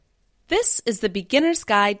This is the Beginner's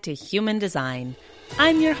Guide to Human Design.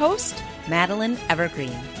 I'm your host, Madeline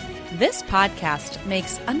Evergreen. This podcast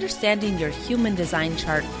makes understanding your human design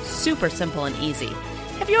chart super simple and easy.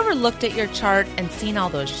 Have you ever looked at your chart and seen all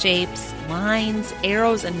those shapes, lines,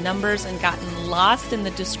 arrows, and numbers and gotten lost in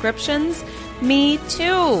the descriptions? Me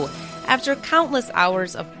too. After countless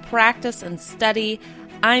hours of practice and study,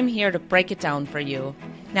 I'm here to break it down for you.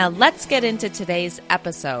 Now let's get into today's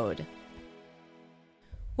episode.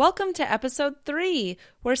 Welcome to episode 3.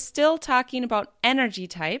 We're still talking about energy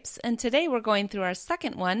types, and today we're going through our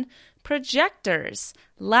second one, projectors.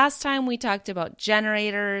 Last time we talked about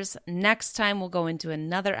generators. Next time we'll go into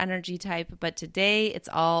another energy type, but today it's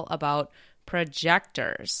all about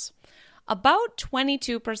projectors. About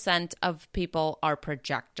 22% of people are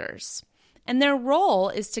projectors, and their role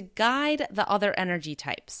is to guide the other energy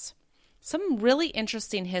types. Some really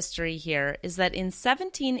interesting history here is that in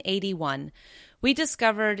 1781, we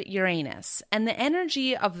discovered Uranus, and the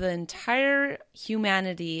energy of the entire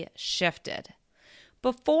humanity shifted.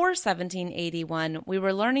 Before 1781, we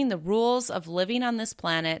were learning the rules of living on this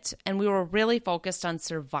planet, and we were really focused on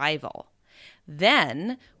survival.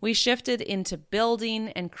 Then we shifted into building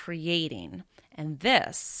and creating, and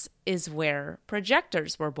this is where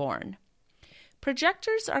projectors were born.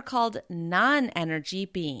 Projectors are called non-energy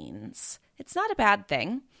beings. It's not a bad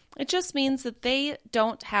thing. It just means that they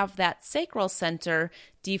don't have that sacral center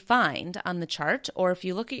defined on the chart, or if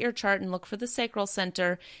you look at your chart and look for the sacral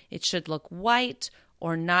center, it should look white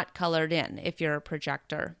or not colored in if you're a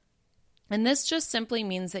projector. And this just simply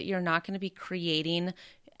means that you're not going to be creating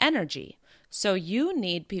energy. So you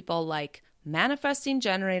need people like manifesting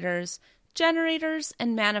generators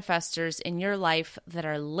and manifestors in your life that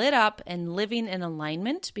are lit up and living in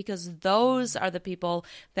alignment, because those are the people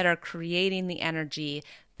that are creating the energy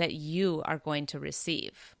that you are going to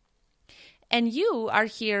receive. And you are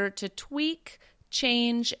here to tweak,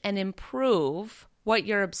 change, and improve what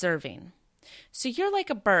you're observing. So you're like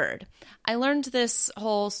a bird. I learned this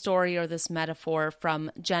whole story or this metaphor from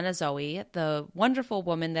Jenna Zoe, the wonderful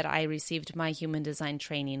woman that I received my human design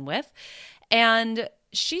training with. And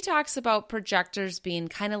she talks about projectors being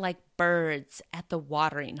kind of like birds at the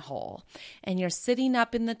watering hole. And you're sitting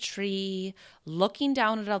up in the tree, looking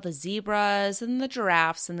down at all the zebras and the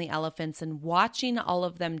giraffes and the elephants and watching all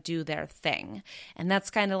of them do their thing. And that's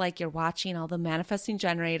kind of like you're watching all the manifesting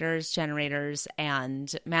generators,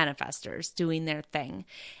 and manifestors doing their thing.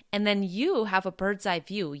 And then you have a bird's eye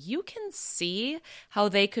view. You can see how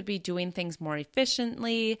they could be doing things more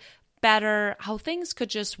efficiently, better, how things could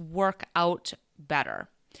just work out better.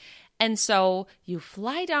 And so you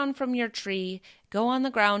fly down from your tree, go on the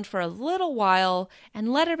ground for a little while,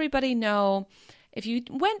 and let everybody know if you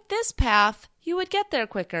went this path, you would get there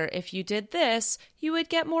quicker. If you did this, you would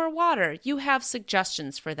get more water. You have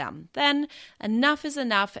suggestions for them. Then enough is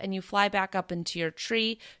enough, and you fly back up into your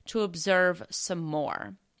tree to observe some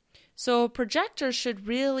more. So a projector should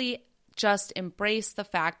really just embrace the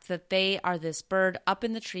fact that they are this bird up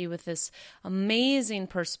in the tree with this amazing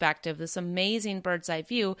perspective, this amazing bird's eye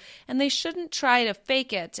view, and they shouldn't try to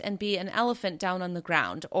fake it and be an elephant down on the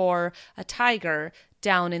ground or a tiger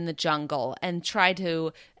down in the jungle and try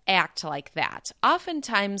to act like that.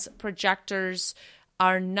 Oftentimes, projectors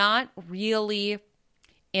are not really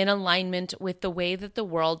in alignment with the way that the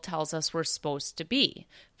world tells us we're supposed to be.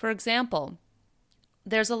 For example,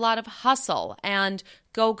 there's a lot of hustle and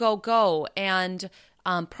go, and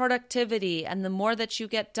productivity. And the more that you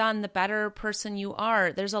get done, the better person you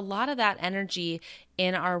are. There's a lot of that energy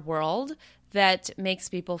in our world that makes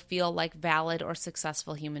people feel like valid or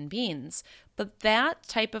successful human beings. But that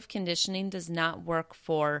type of conditioning does not work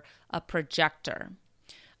for a projector.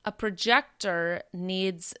 A projector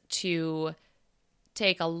needs to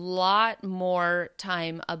take a lot more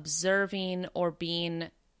time observing or being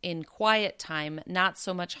in quiet time, not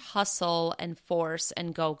so much hustle and force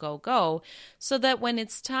and go, so that when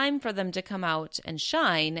it's time for them to come out and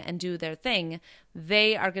shine and do their thing,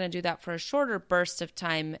 they are going to do that for a shorter burst of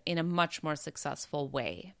time in a much more successful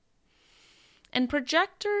way. And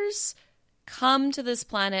projectors come to this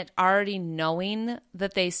planet already knowing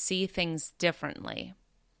that they see things differently.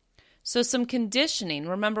 So some conditioning,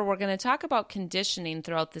 remember we're going to talk about conditioning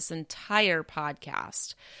throughout this entire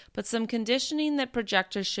podcast, but some conditioning that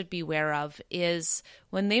projectors should be aware of is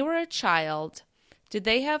when they were a child, did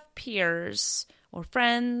they have peers or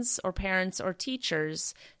friends or parents or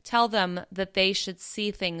teachers tell them that they should see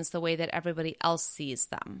things the way that everybody else sees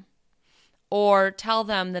them? Or tell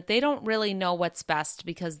them that they don't really know what's best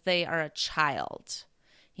because they are a child?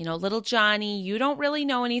 You know, little Johnny, you don't really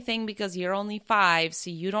know anything because you're only 5, so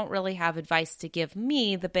you don't really have advice to give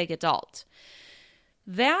me, the big adult.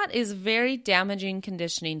 That is very damaging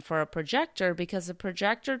conditioning for a projector because a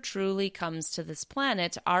projector truly comes to this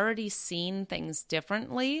planet already seeing things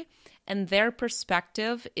differently, and their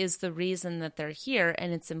perspective is the reason that they're here,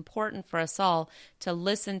 and it's important for us all to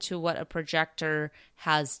listen to what a projector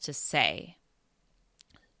has to say.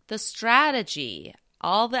 The strategy.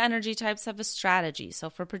 All the energy types have a strategy. So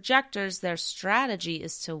for projectors, their strategy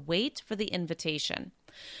is to wait for the invitation.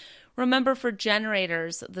 Remember, for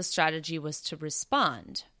generators, the strategy was to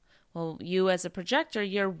respond. Well, you as a projector,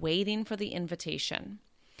 you're waiting for the invitation.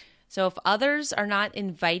 So if others are not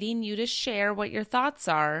inviting you to share what your thoughts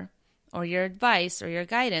are, or your advice, or your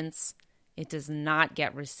guidance, it does not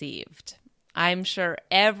get received. I'm sure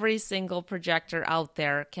every single projector out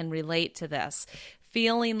there can relate to this,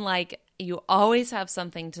 feeling like you always have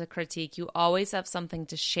something to critique, you always have something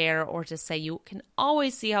to share or to say. You can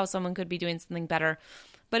always see how someone could be doing something better.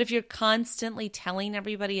 But if you're constantly telling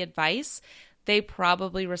everybody advice, they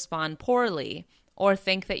probably respond poorly or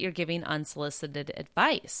think that you're giving unsolicited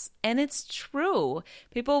advice. And it's true.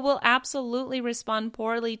 People will absolutely respond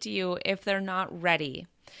poorly to you if they're not ready.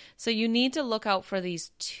 So you need to look out for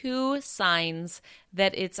these two signs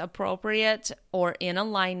that it's appropriate or in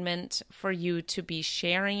alignment for you to be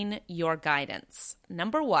sharing your guidance.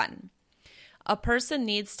 Number one, a person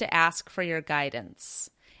needs to ask for your guidance.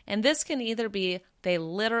 And this can either be they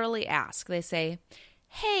literally ask. They say,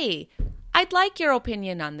 hey, I'd like your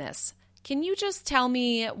opinion on this. Can you just tell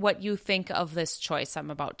me what you think of this choice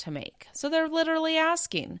I'm about to make? So they're literally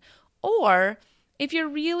asking. Or if you're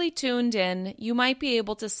really tuned in, you might be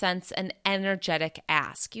able to sense an energetic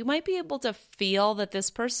ask. You might be able to feel that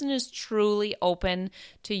this person is truly open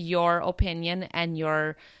to your opinion and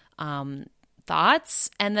your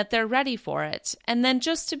thoughts and that they're ready for it. And then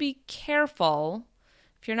just to be careful,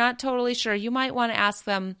 if you're not totally sure, you might want to ask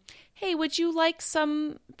them, hey, would you like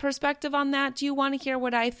some perspective on that? Do you want to hear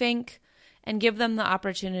what I think? And give them the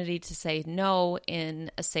opportunity to say no in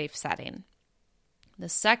a safe setting. The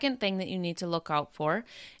second thing that you need to look out for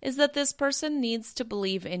is that this person needs to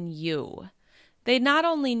believe in you. They not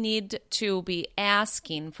only need to be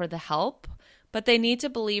asking for the help, but they need to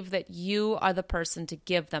believe that you are the person to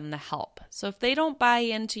give them the help. So if they don't buy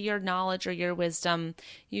into your knowledge or your wisdom,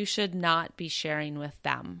 you should not be sharing with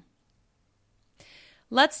them.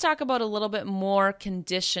 Let's talk about a little bit more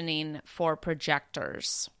conditioning for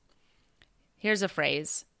projectors. Here's a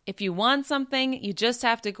phrase. If you want something, you just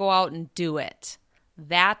have to go out and do it.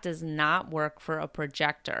 That does not work for a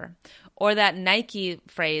projector. Or that Nike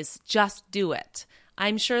phrase, just do it.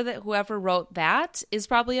 I'm sure that whoever wrote that is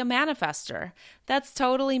probably a manifester. That's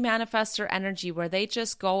totally manifester energy where they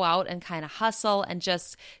just go out and kind of hustle and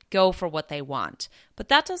just go for what they want. But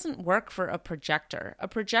that doesn't work for a projector. A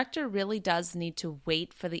projector really does need to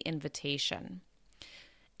wait for the invitation.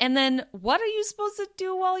 And then what are you supposed to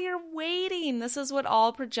do while you're waiting? This is what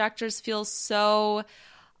all projectors feel so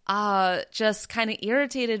just kind of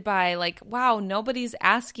irritated by, like, wow, nobody's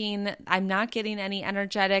asking. I'm not getting any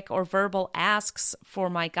energetic or verbal asks for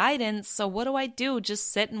my guidance. So what do I do?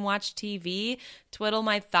 Just sit and watch TV, twiddle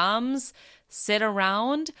my thumbs, sit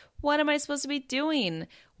around? What am I supposed to be doing?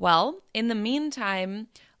 Well, in the meantime,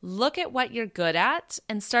 look at what you're good at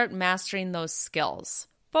and start mastering those skills.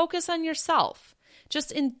 Focus on yourself.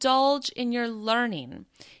 Just indulge in your learning.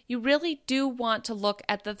 You really do want to look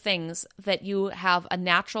at the things that you have a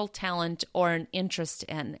natural talent or an interest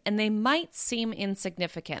in, and they might seem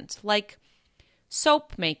insignificant, like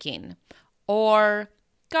soap making or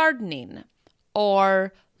gardening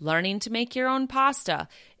or learning to make your own pasta.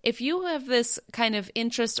 If you have this kind of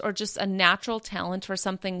interest or just a natural talent for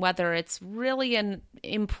something, whether it's really an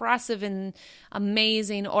impressive and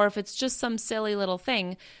amazing or if it's just some silly little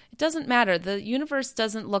thing, it doesn't matter. The universe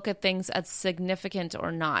doesn't look at things as significant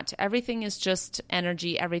or not. Everything is just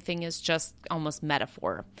energy. Everything is just almost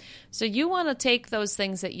metaphor. So you want to take those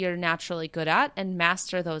things that you're naturally good at and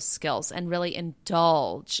master those skills and really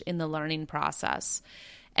indulge in the learning process.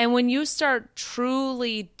 And when you start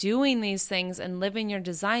truly doing these things and living your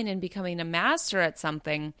design and becoming a master at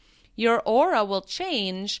something, your aura will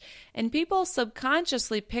change and people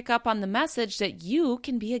subconsciously pick up on the message that you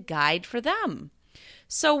can be a guide for them.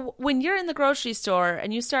 So when you're in the grocery store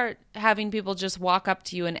and you start having people just walk up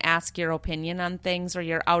to you and ask your opinion on things, or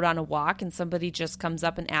you're out on a walk and somebody just comes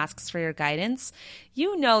up and asks for your guidance,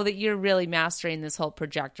 you know that you're really mastering this whole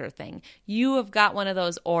projector thing. You have got one of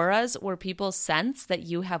those auras where people sense that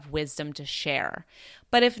you have wisdom to share.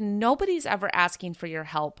 But if nobody's ever asking for your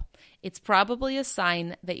help, it's probably a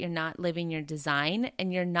sign that you're not living your design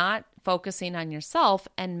and you're not focusing on yourself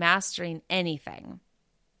and mastering anything.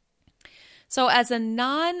 So as a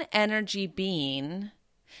non-energy being,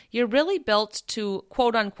 You're really built to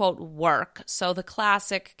quote unquote work, so the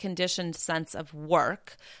classic conditioned sense of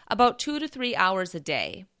work, about 2 to 3 hours a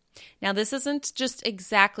day. Now, this isn't just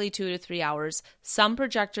exactly 2 to 3 hours. Some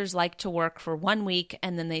projectors like to work for 1 week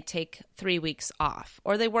and then they take 3 weeks off,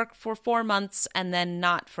 or they work for 4 months and then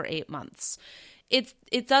not for 8 months.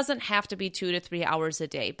 It doesn't have to be 2 to 3 hours a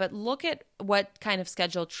day, but look at what kind of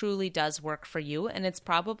schedule truly does work for you, and it's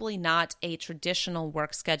probably not a traditional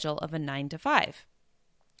work schedule of a 9 to 5.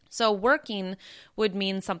 So working would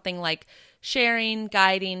mean something like sharing,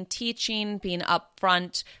 guiding, teaching, being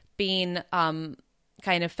upfront, being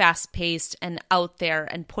kind of fast-paced and out there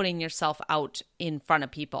and putting yourself out in front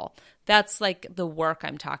of people. That's like the work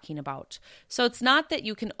I'm talking about. So it's not that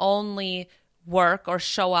you can only work or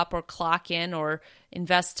show up or clock in or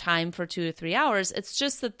invest time for 2 to 3 hours. It's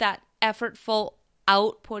just that effortful,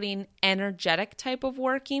 outputting, energetic type of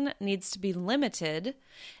working needs to be limited,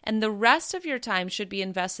 and the rest of your time should be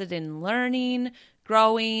invested in learning,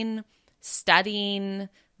 growing, studying,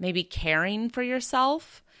 maybe caring for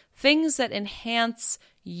yourself, things that enhance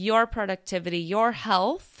your productivity, your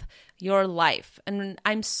health, your life. And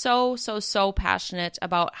I'm so passionate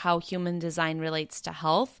about how human design relates to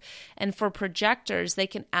health. And for projectors, they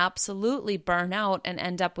can absolutely burn out and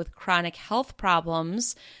end up with chronic health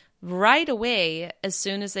problems right away as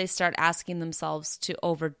soon as they start asking themselves to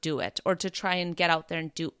overdo it or to try and get out there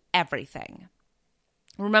and do everything.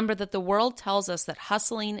 Remember that the world tells us that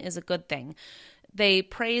hustling is a good thing. They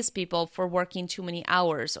praise people for working too many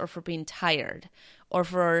hours or for being tired or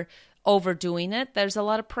for overdoing it. There's a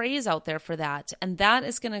lot of praise out there for that. And that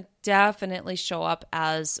is going to definitely show up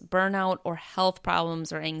as burnout or health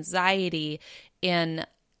problems or anxiety in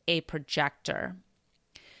a projector.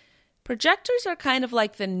 Projectors are kind of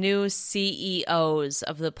like the new CEOs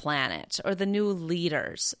of the planet or the new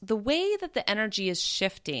leaders. The way that the energy is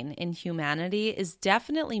shifting in humanity is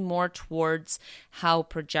definitely more towards how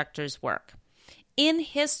projectors work. In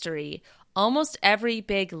history, almost every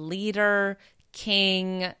big leader,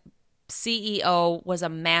 king, CEO was a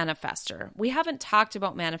manifester. We haven't talked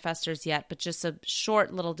about manifestors yet, but just a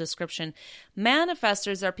short little description.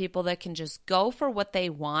 Manifestors are people that can just go for what they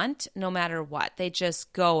want no matter what. They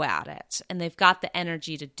just go at it, and they've got the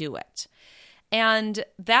energy to do it. And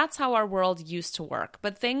that's how our world used to work.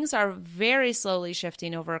 But things are very slowly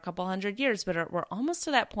shifting over a couple hundred years, but we're almost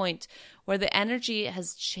to that point where the energy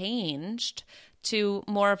has changed to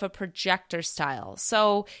more of a projector style.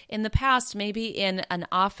 So in the past, maybe in an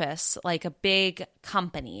office, like a big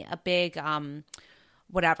company, a big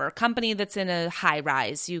company that's in a high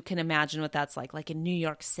rise, you can imagine what that's like in New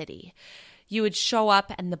York City. You would show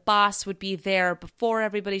up and the boss would be there before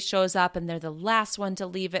everybody shows up, and they're the last one to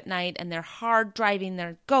leave at night, and they're hard driving,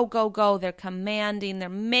 they're go, they're commanding, they're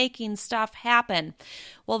making stuff happen.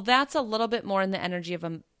 Well, that's a little bit more in the energy of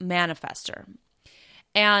a manifester.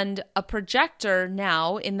 And a projector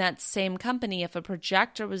now in that same company, if a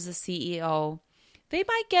projector was the CEO, they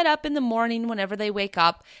might get up in the morning whenever they wake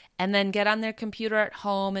up and then get on their computer at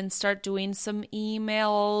home and start doing some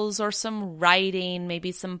emails or some writing,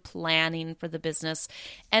 maybe some planning for the business.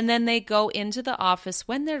 And then they go into the office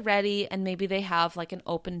when they're ready, and maybe they have like an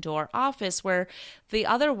open door office where the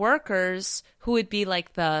other workers who would be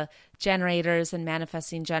like the generators and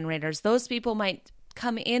manifesting generators, those people might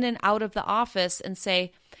come in and out of the office and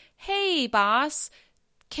say, "Hey, boss,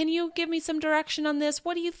 can you give me some direction on this?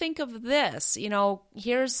 What do you think of this?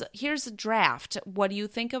 Here's a draft. What do you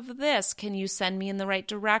think of this? Can you send me in the right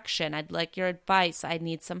direction? I'd like your advice. I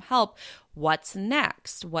need some help. What's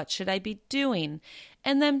next? What should I be doing?"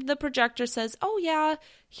 And then the projector says, "Oh yeah,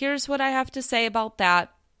 here's what I have to say about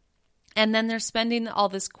that." And then they're spending all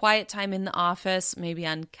this quiet time in the office, maybe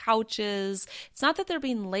on couches. It's not that they're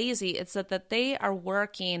being lazy. It's that they are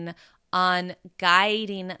working on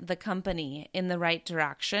guiding the company in the right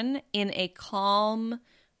direction in a calm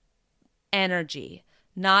energy,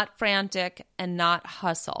 not frantic and not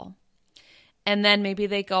hustle. And then maybe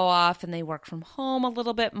they go off and they work from home a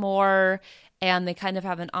little bit more, and they kind of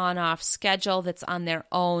have an on-off schedule that's on their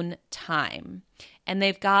own time. And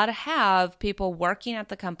they've got to have people working at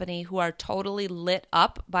the company who are totally lit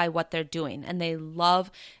up by what they're doing, and they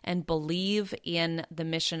love and believe in the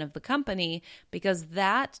mission of the company, because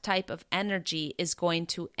that type of energy is going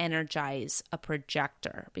to energize a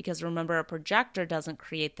projector. Because remember, a projector doesn't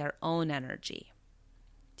create their own energy.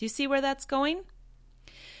 Do you see where that's going?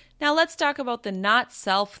 Now let's talk about the not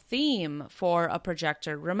self theme for a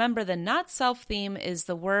projector. Remember, the not self theme is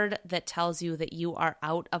the word that tells you that you are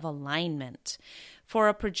out of alignment. For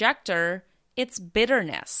a projector, it's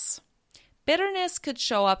bitterness. Bitterness could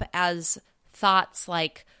show up as thoughts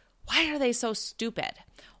like, why are they so stupid?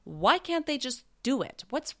 Why can't they just do it?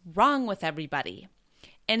 What's wrong with everybody?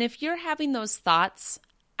 And if you're having those thoughts,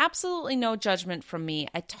 absolutely no judgment from me.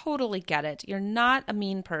 I totally get it. You're not a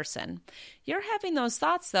mean person. You're having those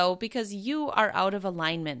thoughts, though, because you are out of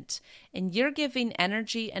alignment and you're giving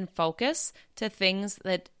energy and focus to things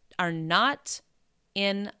that are not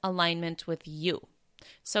in alignment with you.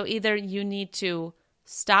 So either you need to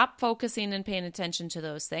stop focusing and paying attention to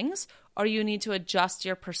those things, or you need to adjust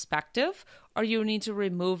your perspective, or you need to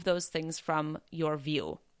remove those things from your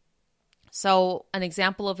view. So an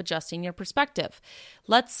example of adjusting your perspective.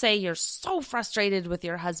 Let's say you're so frustrated with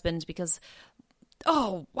your husband because,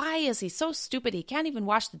 oh, why is he so stupid? He can't even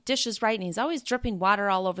wash the dishes right, and he's always dripping water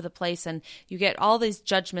all over the place, and you get all these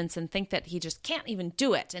judgments and think that he just can't even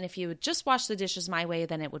do it. And if he would just wash the dishes my way,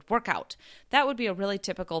 then it would work out. That would be a really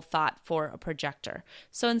typical thought for a projector.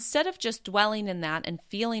 So instead of just dwelling in that and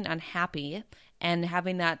feeling unhappy and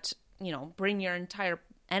having that, bring your entire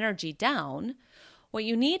energy down, what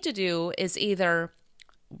you need to do is either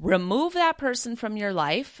remove that person from your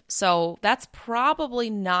life. So that's probably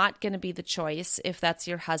not going to be the choice if that's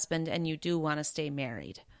your husband and you do want to stay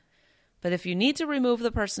married. But if you need to remove the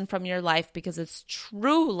person from your life because it's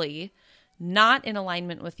truly not in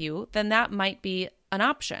alignment with you, then that might be an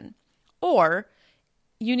option. Or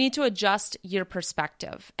you need to adjust your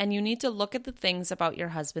perspective and you need to look at the things about your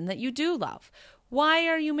husband that you do love. Why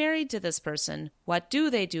are you married to this person? What do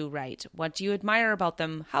they do right? What do you admire about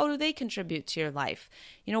them? How do they contribute to your life?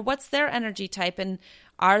 What's their energy type and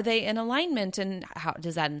are they in alignment and how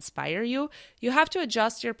does that inspire you? You have to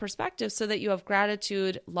adjust your perspective so that you have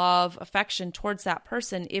gratitude, love, affection towards that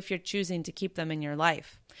person if you're choosing to keep them in your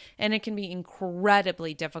life. And it can be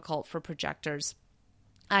incredibly difficult for projectors.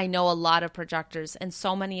 I know a lot of projectors, and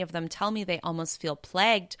so many of them tell me they almost feel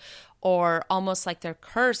plagued or almost like they're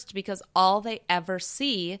cursed because all they ever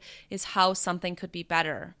see is how something could be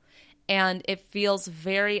better. And it feels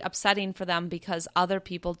very upsetting for them because other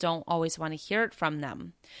people don't always want to hear it from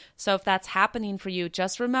them. So if that's happening for you,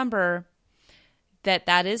 just remember that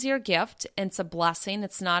that is your gift. It's a blessing.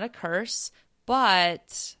 It's not a curse,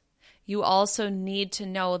 but you also need to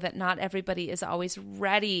know that not everybody is always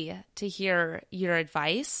ready to hear your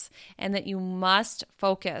advice and that you must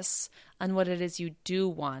focus on what it is you do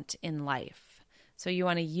want in life. So you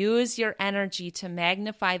want to use your energy to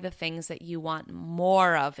magnify the things that you want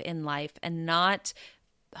more of in life and not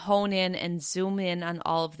hone in and zoom in on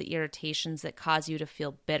all of the irritations that cause you to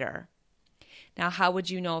feel bitter. Now, how would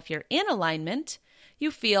you know if you're in alignment? You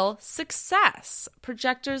feel success.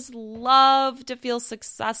 Projectors love to feel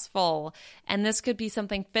successful. And this could be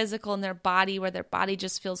something physical in their body where their body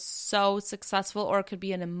just feels so successful, or it could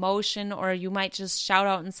be an emotion, or you might just shout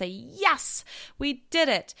out and say, yes, we did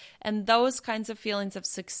it. And those kinds of feelings of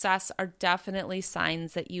success are definitely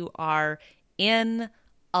signs that you are in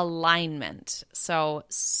alignment. So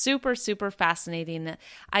super, super fascinating.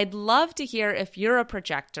 I'd love to hear if you're a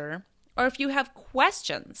projector, or if you have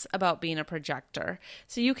questions about being a projector.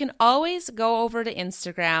 So you can always go over to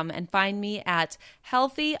Instagram and find me at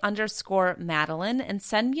healthy_Madeline and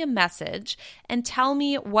send me a message and tell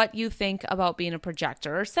me what you think about being a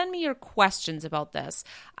projector, or send me your questions about this.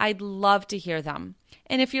 I'd love to hear them.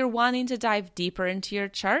 And if you're wanting to dive deeper into your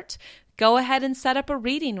chart, go ahead and set up a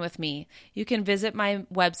reading with me. You can visit my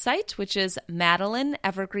website, which is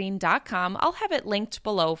madelineevergreen.com. I'll have it linked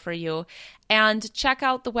below for you. And check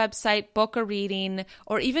out the website, book a reading,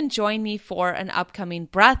 or even join me for an upcoming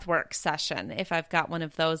breathwork session if I've got one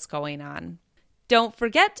of those going on. Don't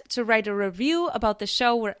forget to write a review about the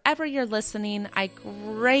show wherever you're listening. I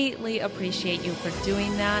greatly appreciate you for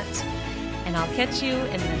doing that. And I'll catch you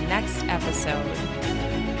in the next episode.